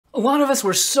A lot of us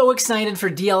were so excited for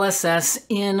DLSS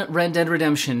in Red Dead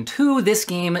Redemption 2. This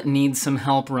game needs some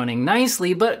help running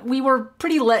nicely, but we were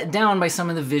pretty let down by some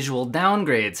of the visual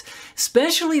downgrades,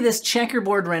 especially this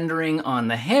checkerboard rendering on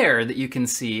the hair that you can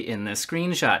see in this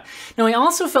screenshot. Now, I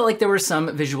also felt like there were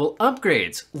some visual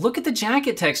upgrades. Look at the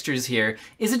jacket textures here.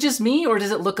 Is it just me, or does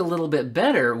it look a little bit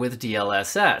better with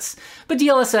DLSS? But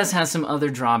DLSS has some other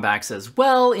drawbacks as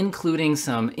well, including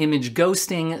some image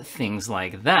ghosting, things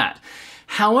like that.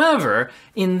 However,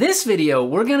 in this video,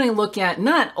 we're going to look at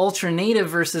not ultra native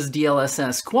versus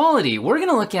DLSS quality. We're going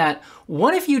to look at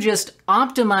what if you just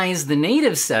optimize the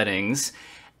native settings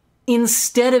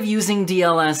instead of using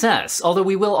DLSS, although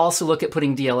we will also look at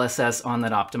putting DLSS on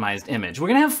that optimized image. We're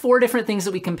gonna have 4 different things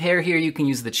that we compare here. You can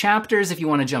use the chapters if you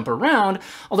wanna jump around,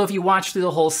 although if you watch through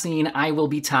the whole scene, I will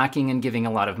be talking and giving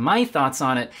a lot of my thoughts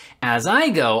on it as I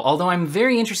go, although I'm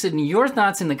very interested in your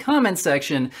thoughts in the comments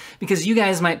section because you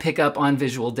guys might pick up on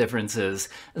visual differences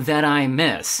that I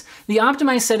miss. The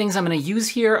optimized settings I'm gonna use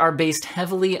here are based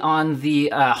heavily on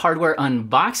the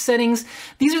HardwareUnboxed settings.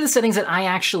 These are the settings that I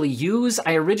actually use.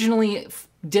 I originally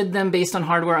did them based on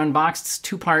HardwareUnboxed's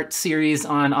 2-part series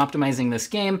on optimizing this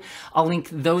game. I'll link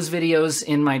those videos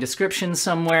in my description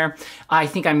somewhere. I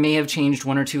think I may have changed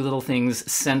 1 or 2 little things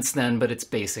since then, but it's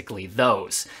basically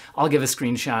those. I'll give a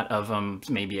screenshot of them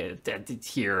maybe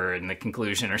here in the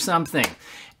conclusion or something.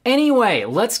 Anyway,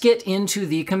 let's get into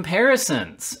the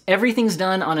comparisons. Everything's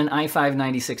done on an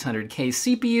i5-9600K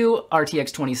CPU, RTX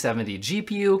 2070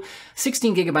 GPU,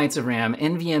 16 gigabytes of RAM,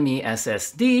 NVMe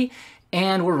SSD,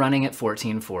 and we're running at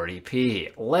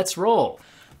 1440p. Let's roll.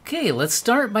 Okay, let's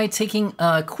start by taking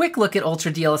a quick look at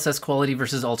Ultra DLSS quality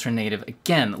versus Ultra Native.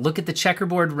 Again, look at the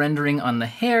checkerboard rendering on the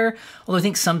hair, although I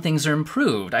think some things are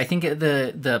improved. I think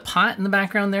the pot in the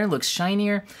background there looks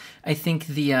shinier. I think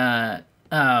the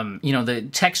the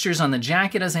textures on the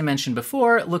jacket, as I mentioned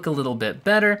before, look a little bit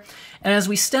better. And as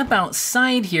we step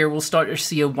outside here, we'll start to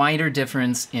see a wider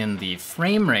difference in the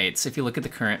frame rates if you look at the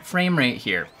current frame rate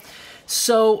here.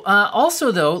 So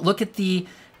also though, look at the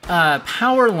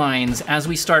power lines as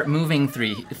we start moving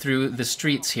through the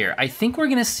streets here. I think we're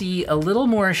gonna see a little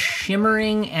more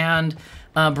shimmering and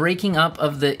breaking up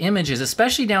of the images,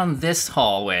 especially down this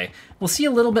hallway. We'll see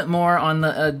a little bit more on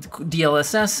the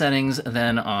DLSS settings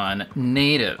than on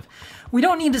native. We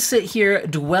don't need to sit here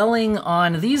dwelling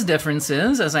on these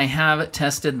differences as I have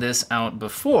tested this out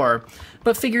before,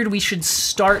 but figured we should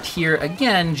start here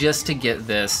again just to get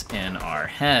this in our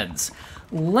heads.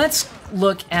 Let's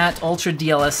look at Ultra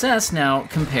DLSS now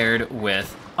compared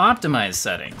with optimized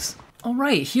settings. All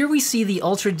right, here we see the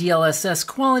Ultra DLSS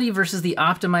quality versus the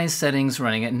optimized settings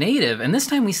running at native, and this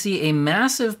time we see a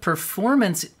massive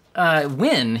performance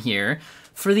win here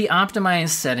for the optimized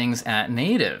settings at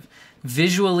native.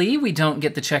 Visually, we don't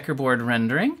get the checkerboard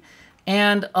rendering,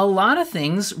 and a lot of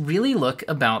things really look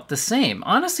about the same.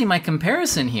 Honestly, my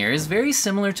comparison here is very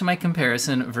similar to my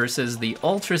comparison versus the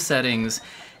Ultra settings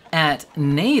at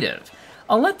native.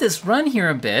 I'll let this run here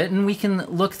a bit and we can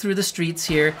look through the streets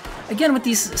here. Again, with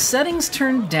these settings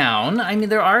turned down, I mean,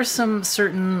 there are some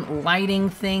certain lighting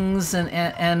things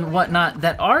and whatnot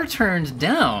that are turned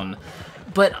down.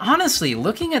 But honestly,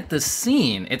 looking at the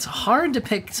scene, it's hard to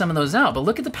pick some of those out. But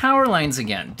look at the power lines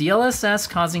again. DLSS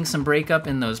causing some breakup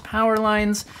in those power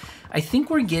lines. I think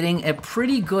we're getting a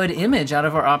pretty good image out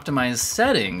of our optimized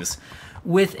settings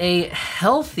with a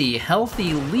healthy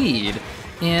lead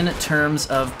in terms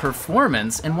of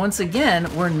performance. And once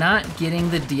again, we're not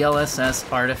getting the DLSS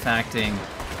artifacting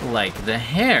like the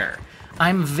hair.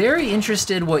 I'm very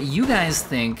interested what you guys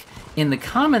think in the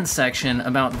comments section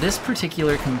about this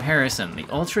particular comparison, the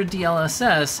Ultra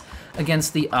DLSS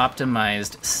against the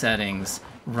optimized settings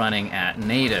running at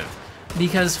native.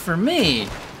 Because for me,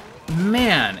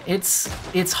 man, it's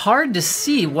hard to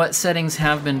see what settings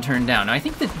have been turned down. Now, I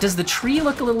think that, does the tree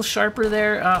look a little sharper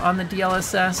there on the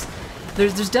DLSS?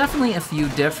 There's definitely a few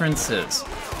differences.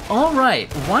 All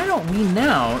right, why don't we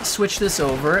now switch this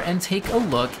over and take a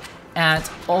look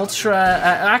at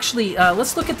Ultra,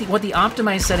 let's look at what the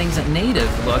optimized settings at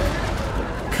native look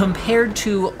compared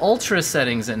to Ultra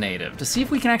settings at native to see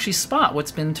if we can actually spot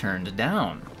what's been turned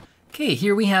down. Okay,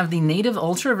 here we have the native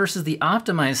Ultra versus the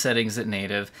optimized settings at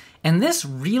native, and this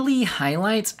really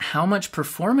highlights how much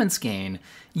performance gain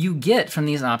you get from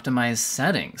these optimized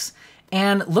settings.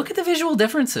 And look at the visual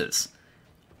differences.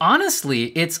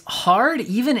 Honestly, it's hard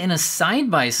even in a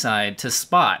side-by-side to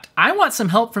spot. I want some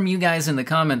help from you guys in the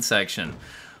comments section.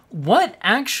 What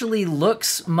actually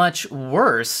looks much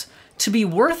worse to be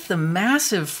worth the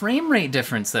massive frame rate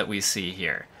difference that we see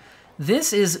here?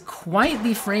 This is quite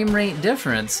the frame rate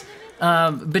difference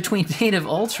between native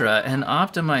ultra and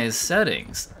optimized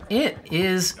settings. It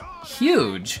is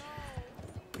huge.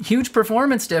 Huge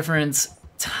performance difference,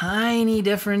 tiny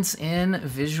difference in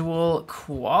visual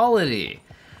quality.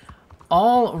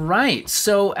 All right,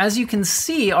 so as you can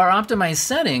see, our optimized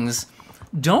settings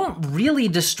don't really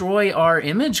destroy our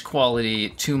image quality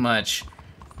too much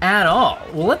at all.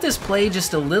 We'll let this play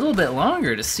just a little bit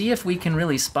longer to see if we can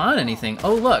really spot anything.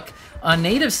 Oh look, on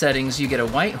native settings you get a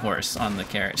white horse on the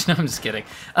carriage. No, I'm just kidding.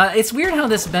 It's weird how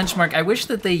this benchmark, I wish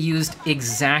that they used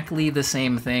exactly the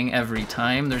same thing every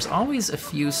time. There's always a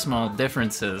few small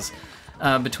differences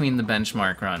between the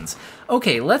benchmark runs.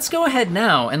 Okay, let's go ahead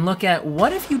now and look at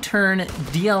what if you turn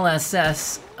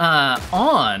DLSS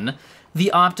on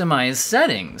the optimized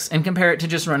settings and compare it to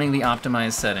just running the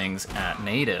optimized settings at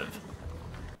native.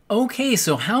 Okay,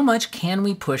 so how much can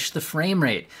we push the frame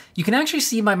rate? You can actually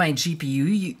see by my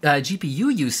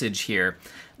GPU usage here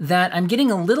that I'm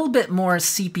getting a little bit more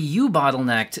CPU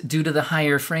bottlenecked due to the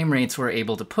higher frame rates we're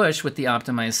able to push with the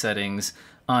optimized settings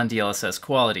on DLSS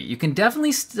quality. You can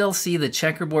definitely still see the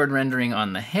checkerboard rendering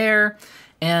on the hair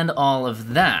and all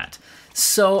of that.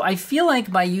 So I feel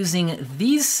like by using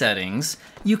these settings,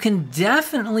 you can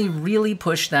definitely really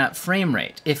push that frame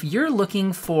rate. If you're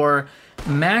looking for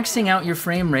maxing out your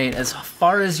frame rate as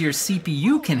far as your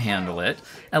CPU can handle it,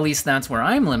 at least that's where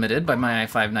I'm limited by my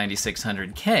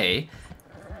i5-9600K,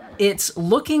 it's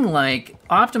looking like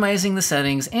optimizing the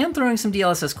settings and throwing some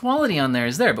DLSS quality on there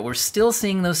is there, but we're still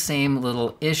seeing those same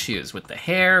little issues with the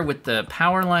hair, with the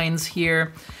power lines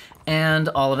here, and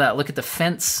all of that. Look at the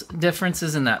fence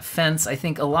differences in that fence. I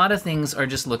think a lot of things are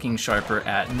just looking sharper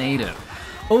at native.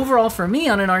 Overall, for me,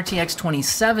 on an RTX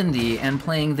 2070 and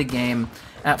playing the game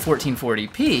at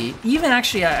 1440p, even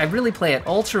actually I really play at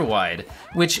ultra wide,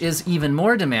 which is even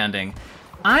more demanding,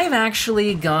 I've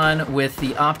actually gone with the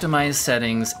optimized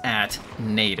settings at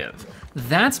native.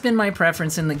 That's been my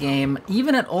preference in the game.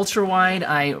 Even at ultra wide,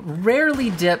 I rarely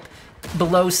dip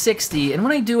below 60, and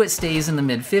when I do, it stays in the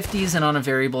mid-50s, and on a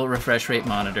variable refresh rate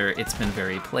monitor, it's been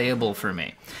very playable for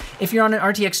me. If you're on an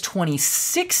RTX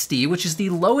 2060, which is the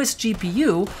lowest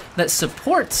GPU that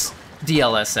supports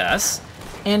DLSS,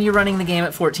 and you're running the game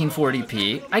at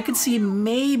 1440p, I could see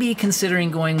maybe considering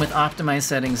going with optimized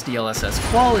settings DLSS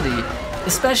quality,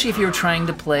 especially if you're trying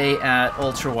to play at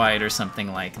ultra wide or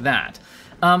something like that.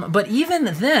 But even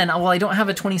then, while I don't have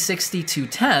a 2060 to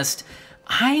test,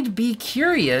 I'd be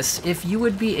curious if you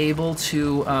would be able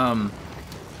to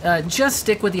just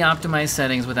stick with the optimized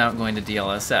settings without going to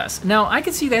DLSS. Now, I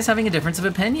could see you guys having a difference of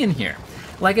opinion here.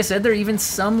 Like I said, there are even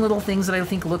some little things that I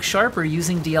think look sharper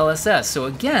using DLSS. So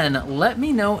again, let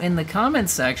me know in the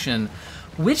comments section,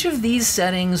 which of these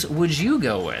settings would you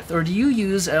go with? Or do you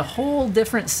use a whole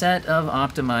different set of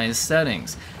optimized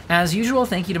settings? As usual,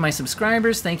 thank you to my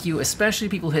subscribers. Thank you especially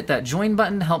to people who hit that join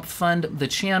button to help fund the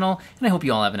channel. And I hope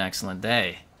you all have an excellent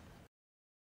day.